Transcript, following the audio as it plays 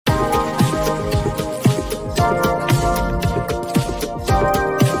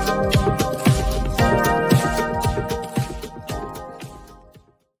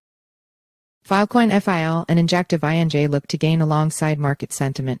Filecoin FIL and Injective INJ look to gain alongside market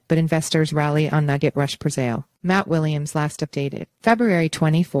sentiment, but investors rally on NuggetRush presale. Matt Williams last updated. February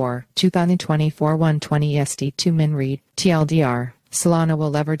 24, 2024 1:20 EST 2 min read. TLDR. Solana will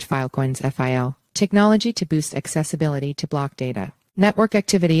leverage Filecoin's FIL technology to boost accessibility to block data. Network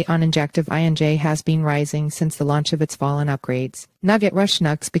activity on Injective INJ has been rising since the launch of its Volan upgrades. NuggetRush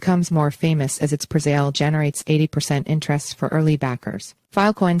Now becomes more famous as its presale generates 80% interest for early backers.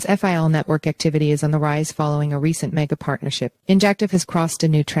 Filecoin's FIL network activity is on the rise following a recent mega partnership. Injective has crossed a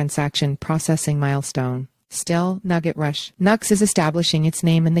new transaction processing milestone. Still, NuggetRush Now is establishing its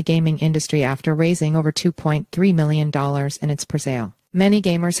name in the gaming industry after raising over $2.3 million in its presale. Many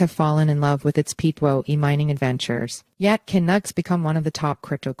gamers have fallen in love with its P2E mining adventures. Yet, can NUGX become one of the top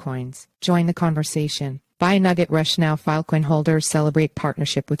crypto coins? Join the conversation. Buy NuggetRush Now. Filecoin holders celebrate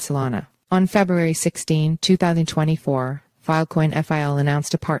partnership with Solana. On February 16, 2024, Filecoin FIL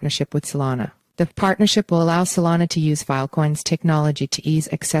announced a partnership with Solana. The partnership will allow Solana to use Filecoin's technology to ease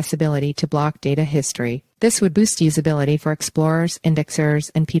accessibility to block data history. This would boost usability for explorers,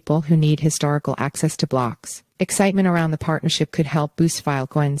 indexers, and people who need historical access to blocks. Excitement around the partnership could help boost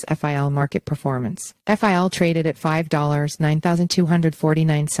Filecoin's FIL market performance. FIL traded at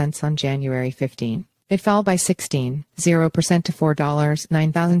 $5.9249 on January 15. It fell by 16.0% to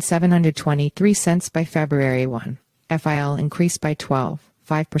 $4.9723 by February 1. FIL increased by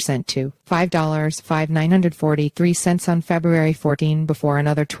 12.5% to $5.5943 on February 14 before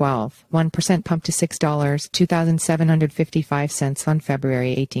another 12.1% pump to $6.2755 on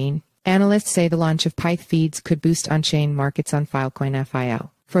February 18. Analysts say the launch of Pyth feeds could boost on-chain markets on Filecoin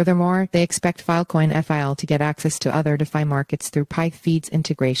FIL. Furthermore, they expect Filecoin FIL to get access to other DeFi markets through Pyth feeds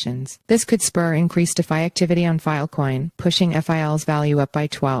integrations. This could spur increased DeFi activity on Filecoin, pushing FIL's value up by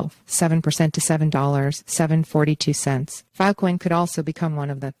 12.7% to $7.742. Filecoin could also become one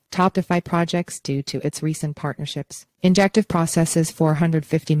of the top DeFi projects due to its recent partnerships. Injective processes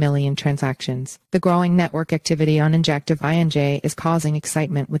 450 million transactions. The growing network activity on Injective INJ is causing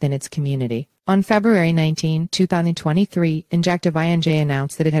excitement within its community. On February 19, 2023, Injective INJ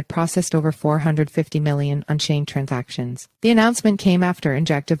announced that it had processed over 450 million on-chain transactions. The announcement came after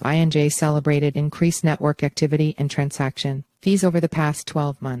Injective INJ celebrated increased network activity and transaction fees over the past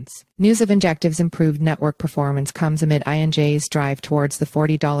 12 months. News of Injective's improved network performance comes amid INJ's drive towards the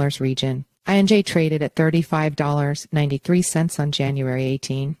 $40 region. INJ traded at $35.93 on January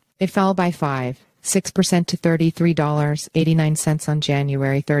 18. It fell by 5.6% to $33.89 on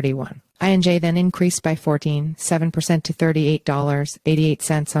January 31. INJ then increased by 14.7% to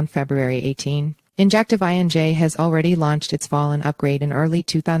 $38.88 on February 18. Injective INJ has already launched its Volan upgrade in early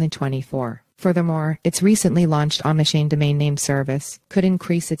 2024. Furthermore, its recently launched Omnichain domain name service could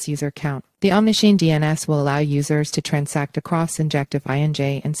increase its user count. The Omnichain DNS will allow users to transact across Injective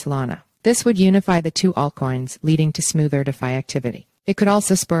INJ and Solana. This would unify the two altcoins, leading to smoother DeFi activity. It could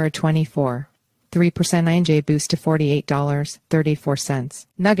also spur a 24.3% INJ boost to $48.34.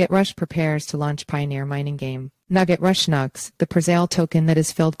 NuggetRush prepares to launch pioneer mining game. NuggetRush Now, the presale token that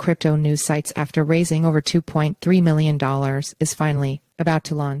has filled crypto news sites after raising over $2.3 million, is finally about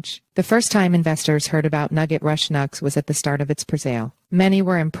to launch. The first time investors heard about NuggetRush Now was at the start of its presale. Many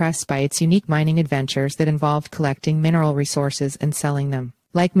were impressed by its unique mining adventures that involved collecting mineral resources and selling them.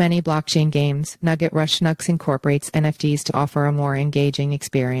 Like many blockchain games, NuggetRush Now incorporates NFTs to offer a more engaging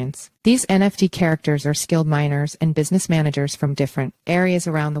experience. These NFT characters are skilled miners and business managers from different areas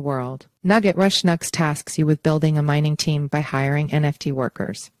around the world. NuggetRush Now tasks you with building a mining team by hiring NFT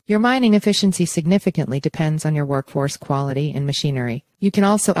workers. Your mining efficiency significantly depends on your workforce quality and machinery. You can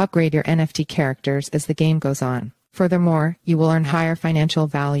also upgrade your NFT characters as the game goes on. Furthermore, you will earn higher financial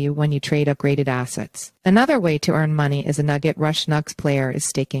value when you trade upgraded assets. Another way to earn money as a NuggetRush Now player is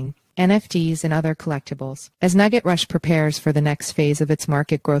staking NFTs and other collectibles. As NuggetRush prepares for the next phase of its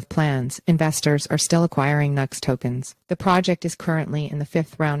market growth plans, investors are still acquiring NUGX tokens. The project is currently in the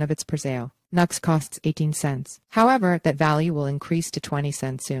fifth round of its presale. NUGX costs 18 cents. However, that value will increase to 20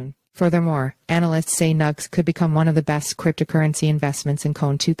 cents soon. Furthermore, analysts say NUGX could become one of the best cryptocurrency investments in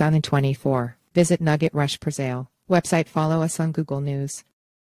 2024. Visit NuggetRush presale website. Follow us on Google News.